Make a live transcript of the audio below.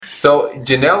So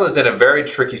Janelle is in a very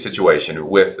tricky situation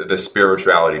with the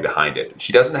spirituality behind it.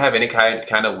 She doesn't have any kind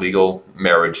of legal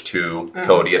marriage to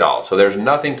Cody at all. So there's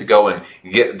nothing to go and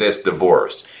get this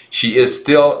divorce. She is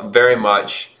still very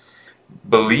much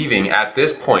believing at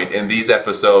this point in these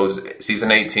episodes,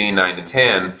 season 18, 9 and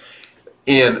 10,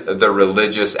 in the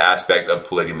religious aspect of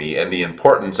polygamy and the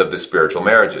importance of the spiritual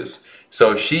marriages.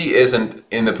 So she isn't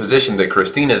in the position that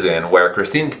Christine is in, where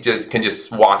Christine can just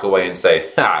walk away and say,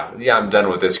 yeah, I'm done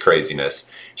with this craziness.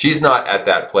 She's not at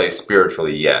that place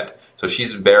spiritually yet. So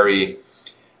she's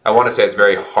I want to say it's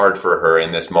very hard for her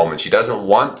in this moment. She doesn't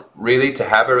want really to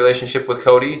have a relationship with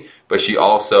Cody, but she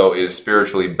also is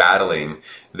spiritually battling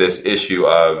this issue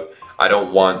of, I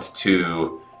don't want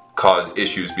to cause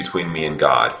issues between me and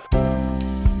God.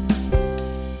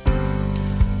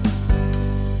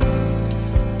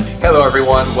 Hello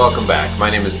everyone, welcome back.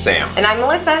 My name is Sam. And I'm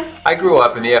Melissa. I grew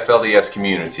up in the FLDS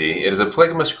community. It is a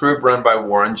polygamous group run by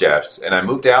Warren Jeffs, and I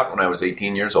moved out when I was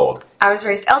 18 years old. I was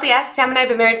raised LDS. Sam and I have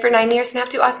been married for 9 years and have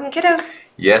 2 awesome kiddos.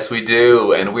 Yes, we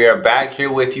do, and we are back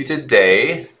here with you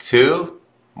today to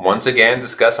once again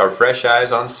discuss our Fresh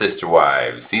Eyes on Sister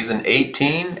Wives, Season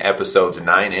 18, Episodes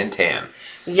 9 and 10.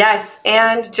 Yes,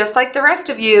 and just like the rest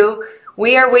of you,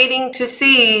 we are waiting to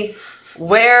see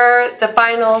where the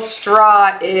final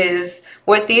straw is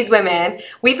with these women.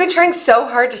 We've been trying so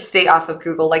hard to stay off of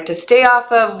Google, like to stay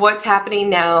off of what's happening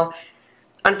now.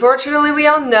 Unfortunately, we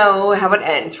all know how it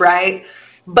ends, right?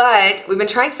 But we've been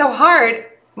trying so hard.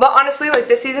 But honestly, like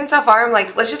this season so far, I'm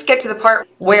like, let's just get to the part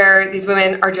where these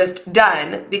women are just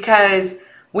done, because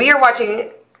we are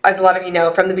watching, as a lot of you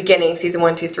know, from the beginning, season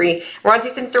 1, 2, 3. We're on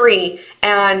season 3,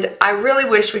 and I really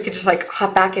wish we could just like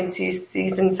hop back and see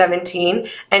season 17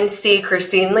 and see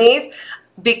Christine leave,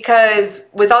 because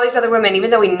with all these other women, even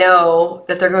though we know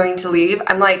that they're going to leave,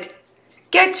 I'm like,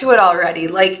 get to it already.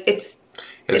 Like it's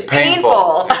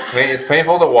painful. It's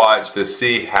painful to watch, to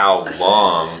see how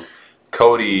long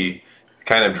Cody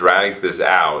kind of drags this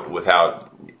out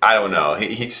without, I don't know,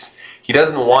 he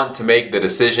doesn't want to make the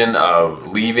decision of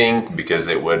leaving because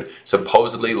it would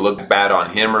supposedly look bad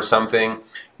on him or something,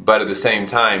 but at the same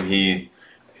time, he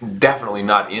definitely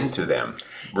not into them,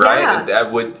 right?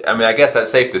 Yeah. I guess that's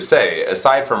safe to say.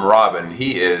 Aside from Robin,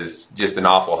 he is just an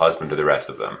awful husband to the rest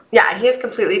of them. Yeah, he is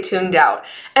completely tuned out.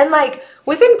 And like,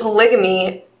 within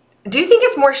polygamy, do you think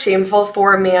it's more shameful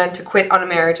for a man to quit on a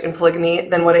marriage in polygamy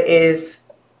than what it is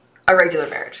a regular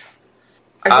marriage?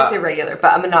 I shouldn't say regular,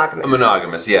 but a monogamous. A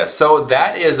monogamous, yes. So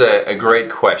that is a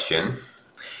great question.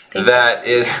 You're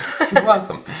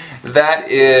welcome. That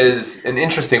is an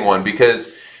interesting one,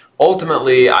 because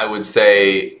ultimately I would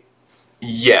say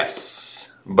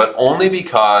yes, but only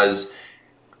because,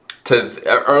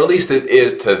 or at least it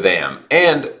is to them,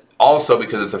 and also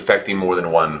because it's affecting more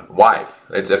than one wife.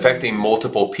 It's affecting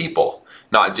multiple people,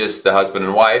 not just the husband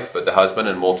and wife, but the husband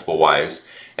and multiple wives,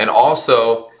 and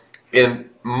also in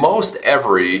most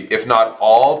every, if not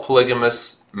all,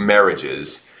 polygamous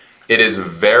marriages, it is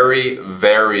very,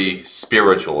 very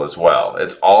spiritual as well.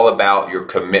 It's all about your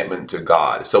commitment to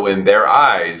God. So in their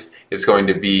eyes, it's going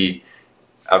to be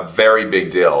a very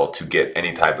big deal to get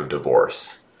any type of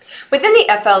divorce. Within the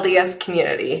FLDS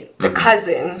community, the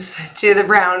cousins to the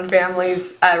Brown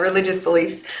family's religious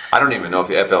beliefs. I don't even know if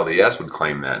the FLDS would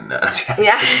claim that. No.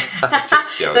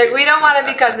 Yeah. Like, we don't want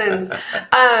to be cousins.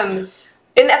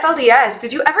 In FLDS,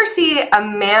 did you ever see a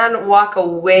man walk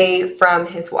away from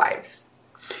his wives?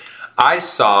 I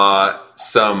saw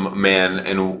some men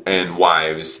and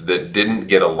wives that didn't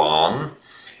get along,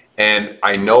 and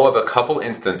I know of a couple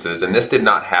instances, and this did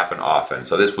not happen often,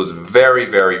 so this was very,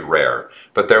 very rare,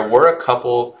 but there were a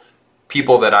couple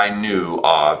people that I knew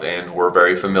of and were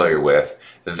very familiar with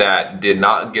that did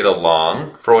not get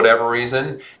along for whatever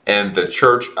reason, and the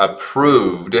church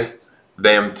approved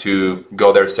them to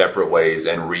go their separate ways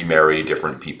and remarry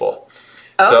different people.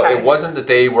 Okay. So it wasn't that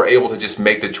they were able to just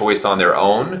make the choice on their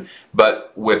own,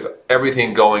 but with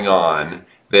everything going on,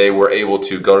 they were able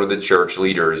to go to the church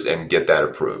leaders and get that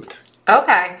approved.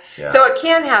 Okay. Yeah. So it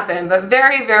can happen, but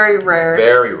very, very rare.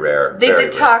 Very rare. They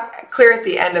did talk clear at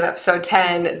the end of episode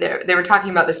 10. They were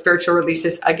talking about the spiritual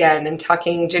releases again, and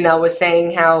Janelle was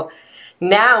saying how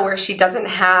now where she doesn't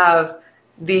have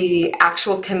the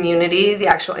actual community, the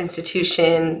actual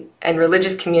institution and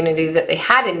religious community that they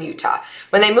had in Utah.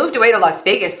 When they moved away to Las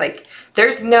Vegas, like,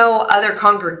 there's no other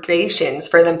congregations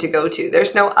for them to go to.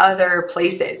 There's no other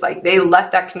places. Like, they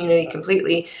left that community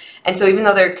completely. And so even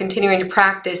though they're continuing to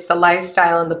practice the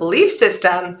lifestyle and the belief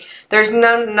system, there's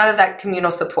none of that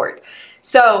communal support.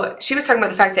 So she was talking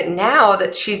about the fact that now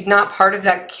that she's not part of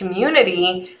that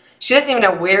community, she doesn't even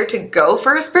know where to go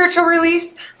for a spiritual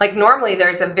release. Like normally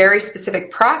there's a very specific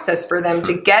process for them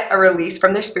to get a release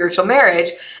from their spiritual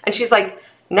marriage. And she's like,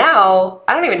 now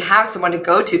I don't even have someone to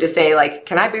go to say like,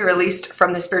 can I be released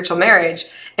from the spiritual marriage?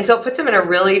 And so it puts them in a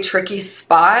really tricky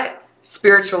spot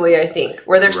spiritually, I think,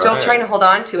 where they're still trying to hold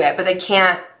on to it, but they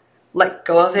can't let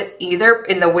go of it either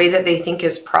in the way that they think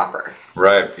is proper.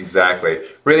 Right, exactly.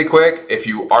 Really quick, if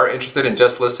you are interested in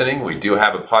just listening, we do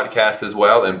have a podcast as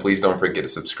well, and please don't forget to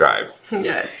subscribe.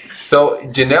 Yes. So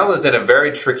Janelle is in a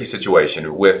very tricky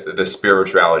situation with the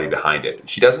spirituality behind it.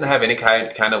 She doesn't have any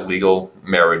kind of legal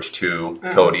marriage to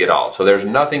Cody at all. So there's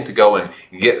nothing to go and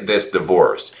get this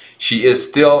divorce. She is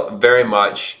still very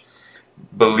much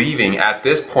believing at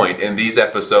this point in these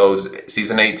episodes,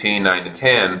 season 18, 9 and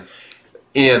 10,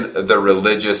 in the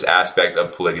religious aspect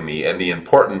of polygamy and the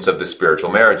importance of the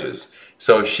spiritual marriages.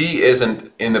 So she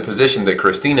isn't in the position that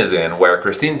Christine is in, where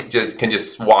Christine can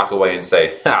just walk away and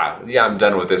say, yeah, I'm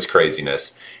done with this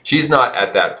craziness. She's not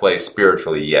at that place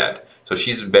spiritually yet. So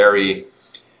she's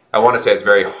I want to say it's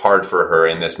very hard for her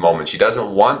in this moment. She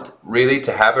doesn't want really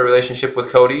to have a relationship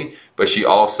with Cody, but she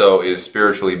also is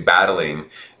spiritually battling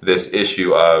this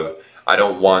issue of, I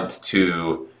don't want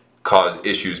to cause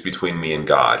issues between me and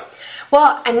God.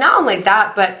 Well, and not only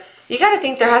that, but you got to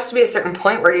think there has to be a certain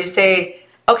point where you say,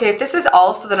 okay, if this is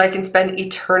all so that I can spend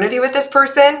eternity with this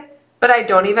person, but I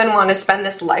don't even want to spend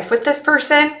this life with this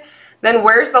person, then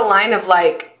where's the line of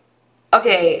like,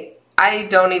 okay, I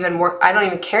don't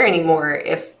even care anymore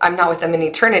if I'm not with them in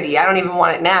eternity. I don't even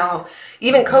want it now.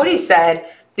 Even Cody said,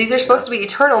 these are supposed to be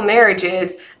eternal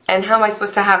marriages, and how am I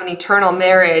supposed to have an eternal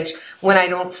marriage when I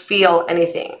don't feel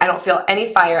anything? I don't feel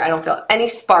any fire. I don't feel any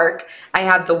spark. I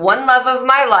have the one love of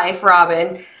my life,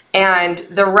 Robin, and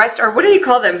the rest are, what do you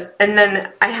call them? And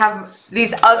then I have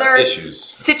these other issues,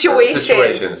 situations.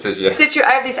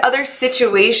 I have these other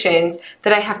situations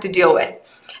that I have to deal with.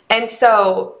 And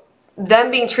so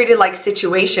them being treated like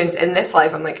situations in this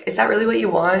life, I'm like, is that really what you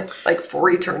want? Like for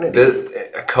eternity?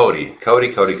 Cody.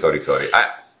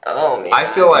 Oh man. I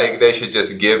feel like they should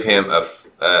just give him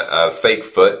a fake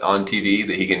foot on TV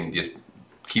that he can just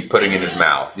keep putting in his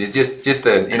mouth.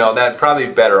 That'd probably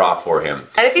be better off for him.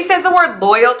 And if he says the word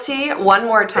loyalty one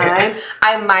more time,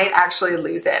 I might actually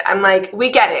lose it. I'm like,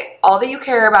 we get it. All that you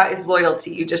care about is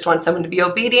loyalty. You just want someone to be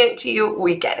obedient to you.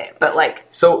 We get it. But like,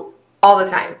 so all the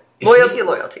time.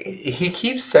 Loyalty. He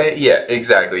keeps saying, yeah,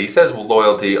 exactly. He says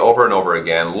loyalty over and over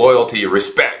again. Loyalty,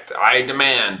 respect. I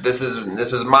demand. This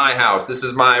is my house. This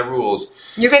is my rules.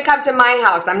 You can come to my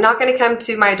house. I'm not going to come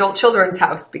to my adult children's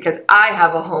house because I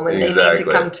have a home and they need to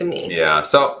come to me. Yeah.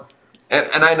 So,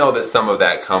 and I know that some of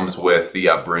that comes with the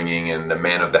upbringing and the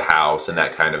man of the house and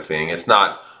that kind of thing. It's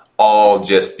not all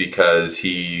just because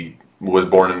he was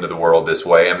born into the world this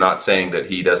way. I'm not saying that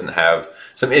he doesn't have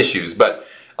some issues, but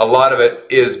a lot of it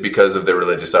is because of the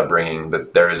religious upbringing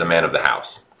that there is a man of the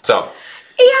house. So,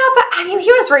 yeah, but I mean,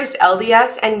 he was raised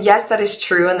LDS, and yes, that is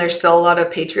true, and there's still a lot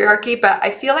of patriarchy, but I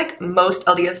feel like most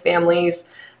LDS families,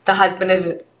 the husband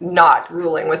is not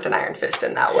ruling with an iron fist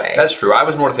in that way. That's true. I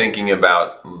was more thinking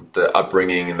about the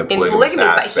upbringing and the polygamous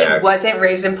aspect. But he wasn't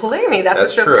raised in polygamy. That's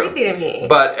what's so crazy to me.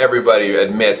 But everybody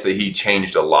admits that he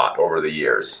changed a lot over the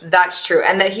years. That's true.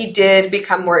 And that he did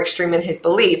become more extreme in his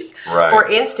beliefs. Right. For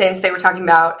instance, they were talking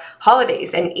about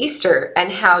holidays and Easter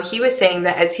and how he was saying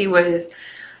that as he was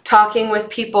talking with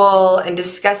people and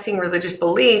discussing religious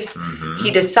beliefs,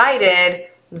 he decided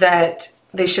that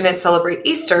they shouldn't celebrate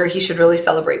Easter, he should really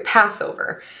celebrate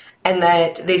Passover. And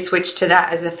that they switched to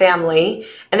that as a family.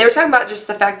 And they were talking about just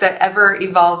the fact that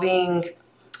ever-evolving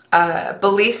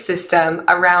belief system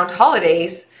around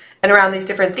holidays and around these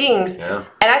different things. Yeah.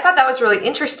 And I thought that was really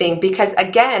interesting because,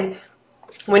 again,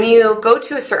 when you go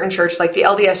to a certain church, like the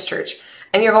LDS church,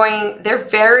 and you're going, they're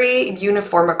very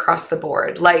uniform across the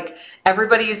board. Like,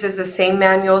 everybody uses the same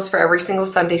manuals for every single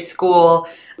Sunday school.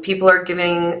 People are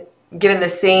given the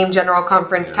same general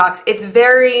conference talks. It's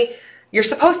very, you're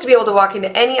supposed to be able to walk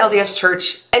into any LDS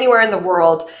church anywhere in the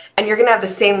world and you're going to have the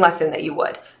same lesson that you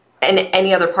would in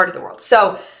any other part of the world.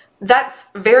 So that's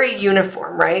very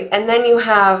uniform, right? And then you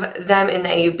have them in the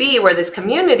AUB where this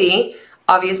community,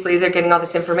 obviously they're getting all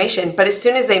this information, but as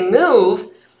soon as they move,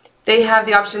 they have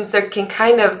the options that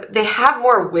they have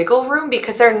more wiggle room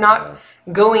because they're not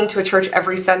going to a church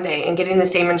every Sunday and getting the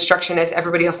same instruction as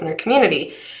everybody else in their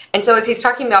community. And so as he's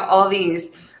talking about all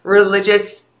these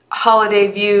religious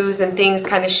holiday views and things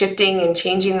kind of shifting and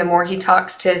changing the more he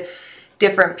talks to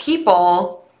different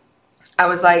people, I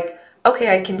was like,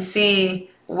 okay, I can see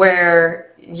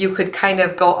where you could kind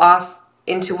of go off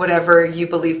into whatever you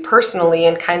believe personally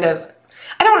and kind of,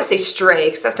 I don't want to say stray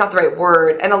because that's not the right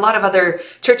word. And a lot of other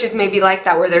churches may be like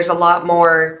that where there's a lot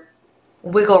more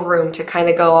wiggle room to kind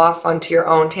of go off onto your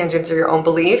own tangents or your own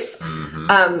beliefs. In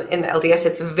the LDS,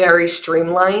 it's very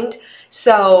streamlined.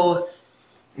 So...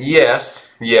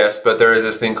 Yes, but there is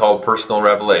this thing called personal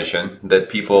revelation that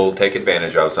people take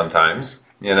advantage of sometimes,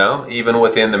 even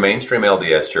within the mainstream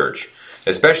LDS church,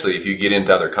 especially if you get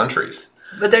into other countries.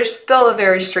 But there's still a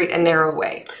very straight and narrow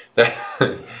way.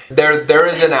 There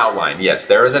is an outline. Yes,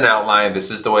 there is an outline.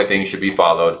 This is the way things should be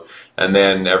followed. And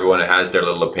then everyone has their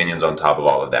little opinions on top of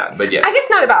all of that. But yes. I guess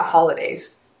not about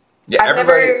holidays. Yeah,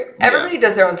 everybody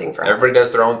does their own thing for everybody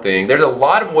does their own thing. There's a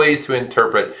lot of ways to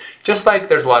interpret, just like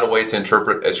there's a lot of ways to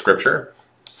interpret a scripture.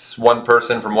 One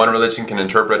person from one religion can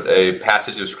interpret a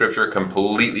passage of scripture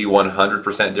completely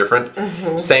 100%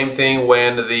 different. Same thing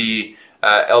when the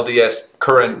LDS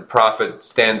current prophet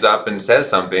stands up and says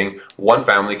something. One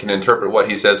family can interpret what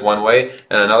he says one way,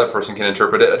 and another person can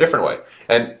interpret it a different way.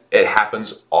 And it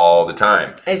happens all the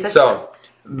time. So,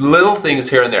 little things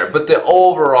here and there, but the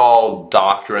overall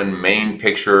doctrine, main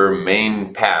picture,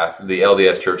 main path, the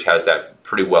LDS Church has that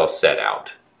pretty well set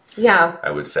out. Yeah. I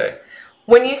would say.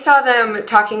 When you saw them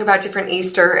talking about different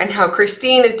Easter and how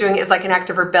Christine is doing it as like an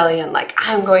act of rebellion, like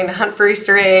I'm going to hunt for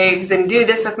Easter eggs and do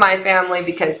this with my family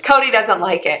because Cody doesn't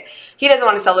like it. He doesn't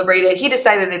want to celebrate it. He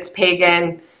decided it's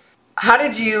pagan. How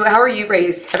were you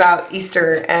raised about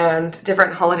Easter and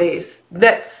different holidays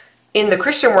that in the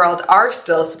Christian world are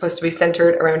still supposed to be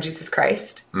centered around Jesus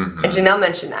Christ? And Janelle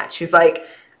mentioned that. She's like,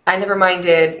 I never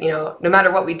minded, no matter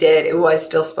what we did, it was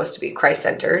still supposed to be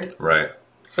Christ-centered. Right.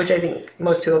 Which I think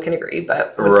most people can agree,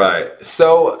 but... Right.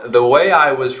 So the way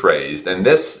I was raised, and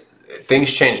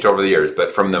things changed over the years,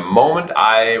 but from the moment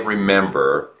I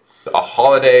remember, a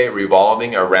holiday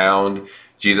revolving around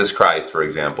Jesus Christ, for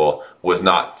example, was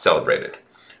not celebrated.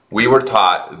 We were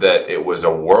taught that it was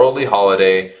a worldly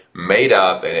holiday made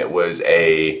up, and it was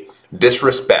a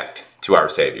disrespect to our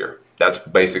Savior. That's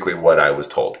basically what I was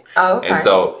told. Oh, okay. And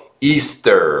so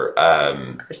Easter,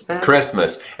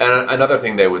 Christmas, and another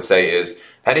thing they would say is,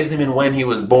 that isn't even when he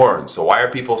was born, so why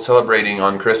are people celebrating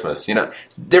on Christmas?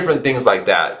 Different things like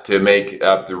that to make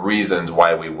up the reasons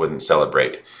why we wouldn't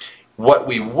celebrate. What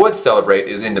we would celebrate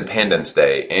is Independence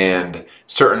Day and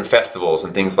certain festivals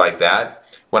and things like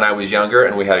that when I was younger,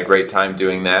 and we had a great time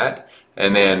doing that.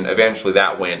 And then eventually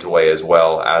that went away as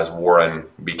well as Warren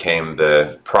became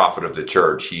the prophet of the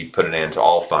church. He put an end to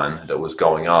all fun that was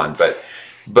going on.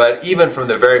 But even from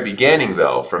the very beginning,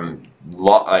 though,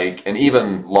 and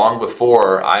even long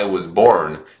before I was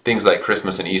born, things like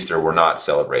Christmas and Easter were not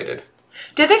celebrated.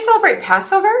 Did they celebrate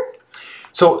Passover?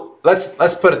 So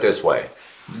let's put it this way.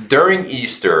 During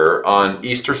Easter, on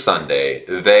Easter Sunday,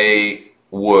 they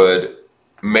would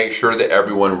make sure that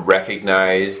everyone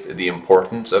recognized the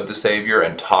importance of the Savior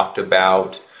and talked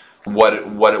about what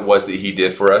it was that he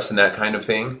did for us and that kind of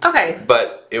thing. Okay.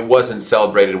 But it wasn't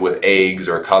celebrated with eggs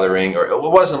or coloring, or it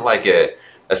wasn't like a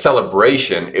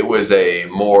celebration. It was a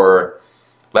more,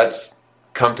 let's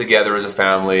come together as a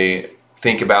family,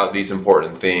 think about these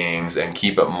important things, and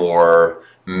keep it more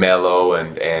mellow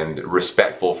and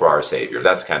respectful for our Savior.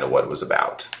 That's kind of what it was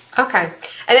about. Okay.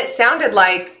 And it sounded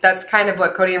like that's kind of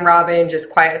what Cody and Robin just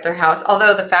quiet their house.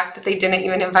 Although the fact that they didn't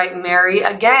even invite Mary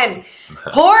again.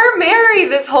 Poor Mary.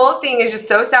 This whole thing is just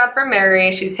so sad for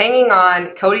Mary. She's hanging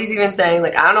on. Cody's even saying,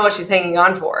 I don't know what she's hanging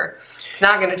on for. It's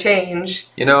not going to change.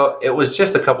 It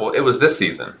was this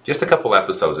season, just a couple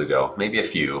episodes ago, maybe a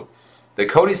few, that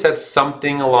Cody said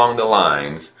something along the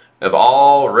lines of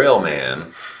all real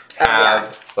men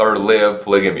have or live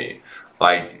polygamy.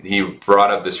 Like, he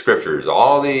brought up the scriptures,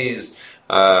 all these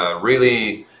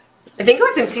really... I think it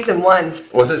was in season 1.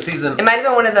 Was it season... It might have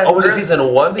been one of the... Oh, was it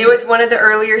season 1? It was one of the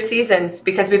earlier seasons,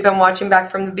 because we've been watching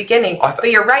back from the beginning. But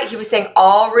you're right, he was saying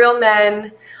all real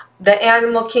men, the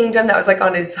animal kingdom, that was like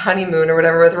on his honeymoon or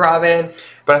whatever with Robin.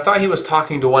 But I thought he was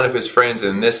talking to one of his friends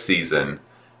in this season,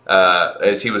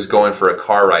 as he was going for a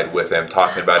car ride with them,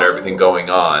 talking about everything going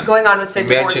on. Going on with the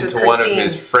divorce with Christine. He mentioned to one of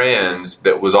his friends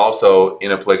that was also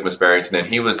in a polygamous marriage, and then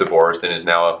he was divorced and is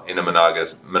now in a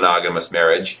monogamous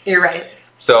marriage. You're right.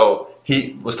 So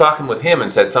he was talking with him and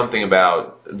said something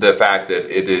about the fact that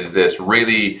it is this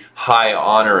really high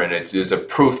honor, and it is a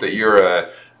proof that you're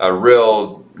a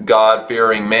real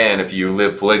God-fearing man if you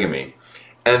live polygamy.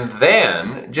 And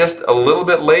then, just a little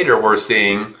bit later, we're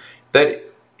seeing that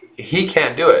he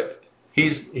can't do it.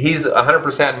 He's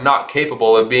 100% not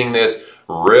capable of being this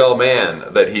real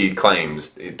man that he claims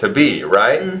to be,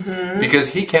 right? Mm-hmm. Because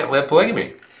he can't live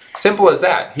polygamy. Simple as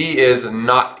that. He is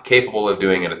not capable of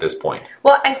doing it at this point.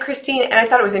 Well, and Christine, and I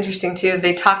thought it was interesting too,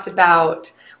 they talked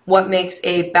about what makes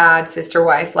a bad sister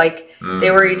wife. Like,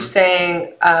 they were each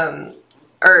saying,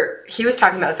 or he was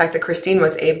talking about the fact that Christine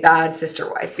was a bad sister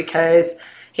wife because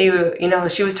she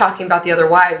was talking about the other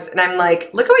wives. And I'm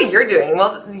like, look at what you're doing.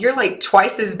 Well, you're like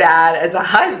twice as bad as a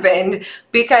husband,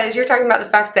 because you're talking about the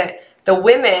fact that the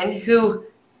women who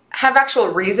have actual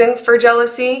reasons for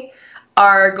jealousy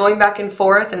are going back and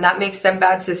forth, and that makes them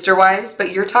bad sister wives.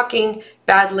 But you're talking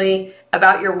badly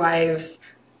about your wives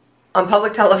on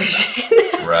public television.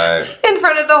 Right. In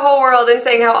front of the whole world, and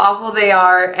saying how awful they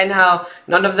are and how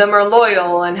none of them are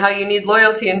loyal and how you need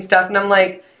loyalty and stuff. And I'm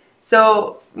like,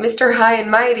 so Mr. High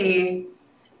and Mighty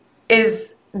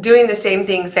is doing the same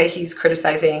things that he's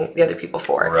criticizing the other people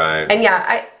for. Right. And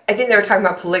yeah, I think they were talking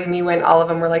about polygamy when all of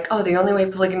them were like, oh, the only way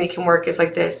polygamy can work is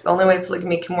like this. The only way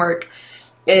polygamy can work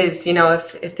is,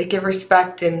 if they give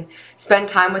respect and spend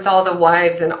time with all the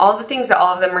wives, and all the things that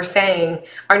all of them are saying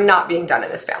are not being done in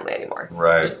this family anymore.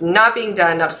 Right. Just not being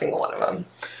done, not a single one of them.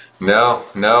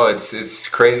 No, it's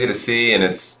crazy to see, and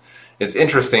it's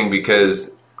interesting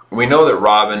because we know that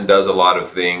Robin does a lot of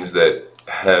things that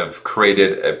have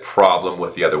created a problem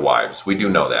with the other wives. We do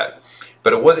know that.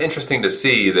 But it was interesting to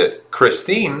see that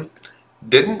Christine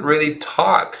didn't really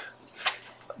talk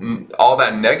all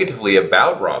that negatively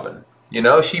about Robin.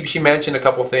 She mentioned a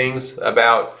couple things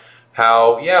about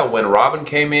how, when Robin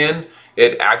came in,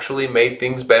 it actually made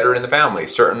things better in the family.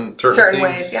 Certain things,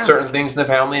 ways, yeah. Certain things in the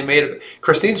family made it.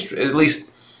 Christine's, at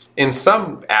least in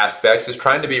some aspects, is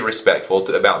trying to be respectful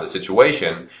about the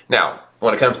situation. Now,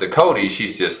 when it comes to Cody,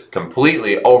 she's just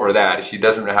completely over that. She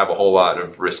doesn't have a whole lot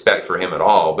of respect for him at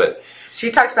all. But she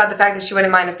talked about the fact that she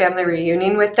wouldn't mind a family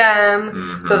reunion with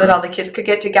them, so that all the kids could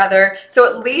get together. So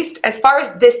at least as far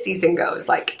as this season goes,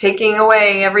 like taking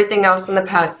away everything else in the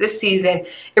past, this season,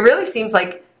 it really seems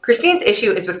like Christine's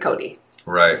issue is with Cody.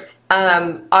 Right.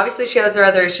 Obviously she has her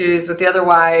other issues with the other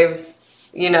wives.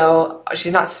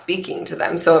 She's not speaking to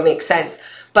them, so it makes sense.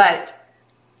 But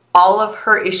all of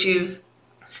her issues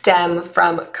stem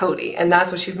from Cody, and that's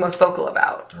what she's most vocal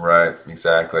about. Right,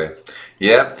 exactly.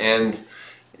 Yeah, and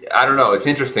I don't know, it's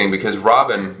interesting because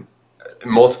Robin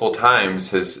multiple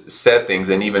times has said things,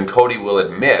 and even Cody will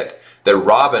admit that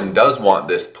Robin does want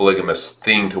this polygamous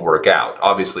thing to work out,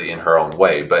 obviously in her own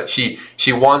way, but she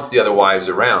wants the other wives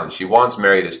around. She wants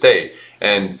Mary to stay,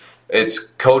 and it's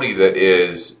Cody that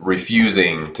is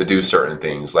refusing to do certain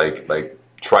things, like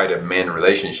try to mend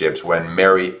relationships. When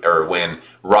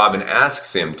Robin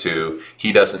asks him to,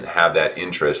 he doesn't have that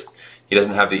interest. He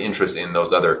doesn't have the interest in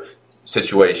those other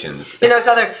situations. He's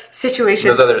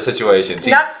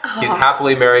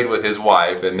happily married with his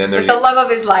wife, and then there's with the love of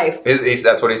his life.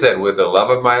 That's what he said, with the love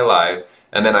of my life.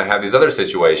 And then I have these other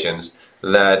situations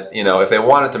that, if they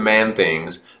wanted to man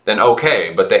things, then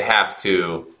okay, but they have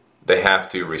to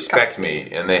respect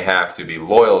me, and they have to be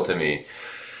loyal to me.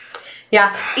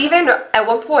 Yeah, even at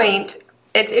one point,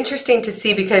 it's interesting to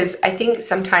see, because I think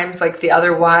sometimes, like the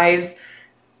other wives,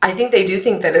 I think they do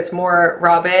think that it's more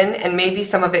Robin, and maybe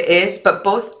some of it is, but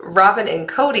both Robin and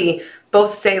Cody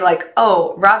both say like,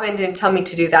 oh, Robin didn't tell me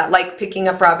to do that, like picking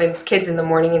up Robin's kids in the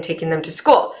morning and taking them to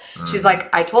school. She's like,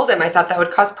 I told him I thought that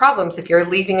would cause problems if you're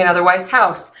leaving another wife's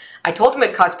house. I told him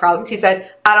it'd cause problems. He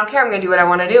said, I don't care, I'm going to do what I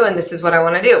want to do, and this is what I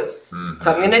want to do.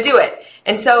 So I'm going to do it.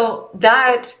 And so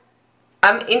that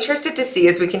I'm interested to see,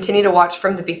 as we continue to watch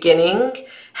from the beginning,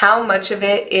 how much of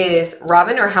it is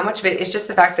Robin or how much of it is just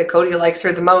the fact that Cody likes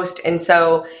her the most, and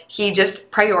so he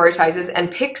just prioritizes and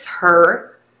picks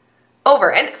her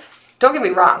over. And don't get me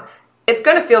wrong, it's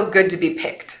going to feel good to be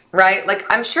picked, right? Like,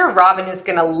 I'm sure Robin is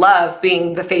going to love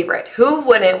being the favorite. Who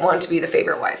wouldn't want to be the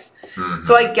favorite wife?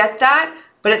 So I get that,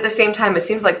 but at the same time, it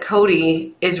seems like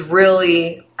Cody's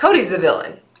the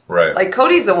villain. Right. Like,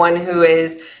 Cody's the one who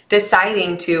is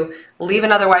deciding to leave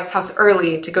another wife's house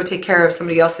early to go take care of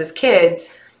somebody else's kids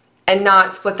and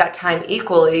not split that time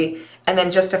equally, and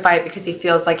then justify it because he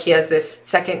feels like he has this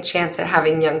second chance at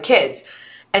having young kids.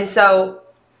 And so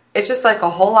it's just like a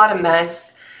whole lot of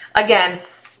mess. Again,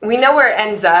 we know where it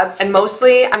ends up, and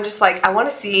mostly I'm just like, I want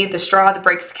to see the straw that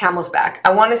breaks the camel's back.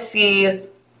 I want to see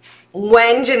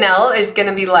when Janelle is going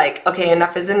to be like, okay,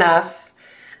 enough is enough.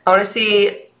 I want to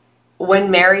see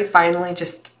when Mary finally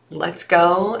just lets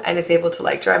go and is able to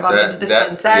like drive off into the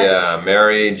sunset. Yeah,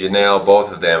 Mary, Janelle, both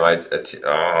of them.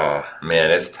 Oh man,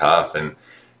 it's tough. And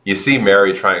you see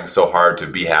Mary trying so hard to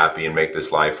be happy and make this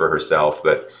life for herself,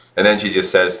 and then she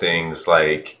just says things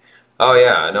like, "Oh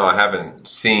yeah, no, I haven't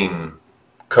seen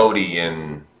Cody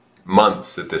in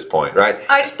months at this point, right?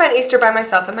 I just spent Easter by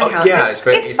myself in my house. Yeah,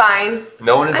 it's fine.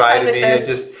 No one invited me. It's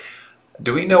just,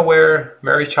 do we know where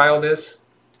Mary's child is?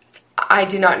 I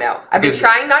do not know. I've been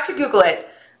trying not to Google it.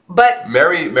 But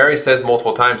Mary says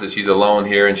multiple times that she's alone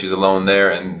here and she's alone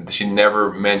there, and she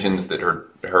never mentions that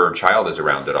her child is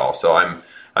around at all. So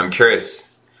I'm curious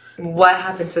What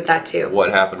happens with that too? What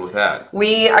happened with that?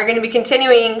 We are going to be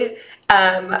continuing.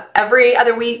 Every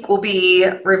other week we'll be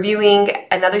reviewing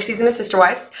another season of Sister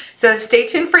Wives. So stay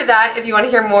tuned for that if you want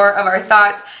to hear more of our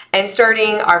thoughts and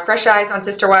starting our fresh eyes on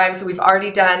Sister Wives. We've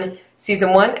already done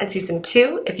season 1 and season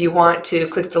 2. If you want to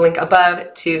click the link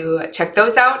above to check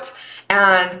those out,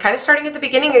 and kind of starting at the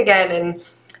beginning again. And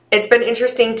it's been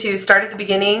interesting to start at the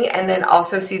beginning and then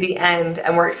also see the end.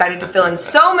 And we're excited to fill in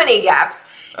so many gaps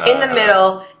in the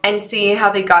middle and see how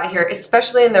they got here,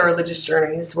 especially in their religious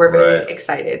journeys. We're very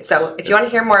excited. So if you want to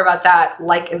hear more about that,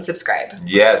 like and subscribe.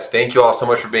 Yes, thank you all so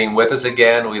much for being with us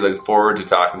again. We look forward to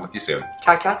talking with you soon.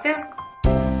 Talk to us soon.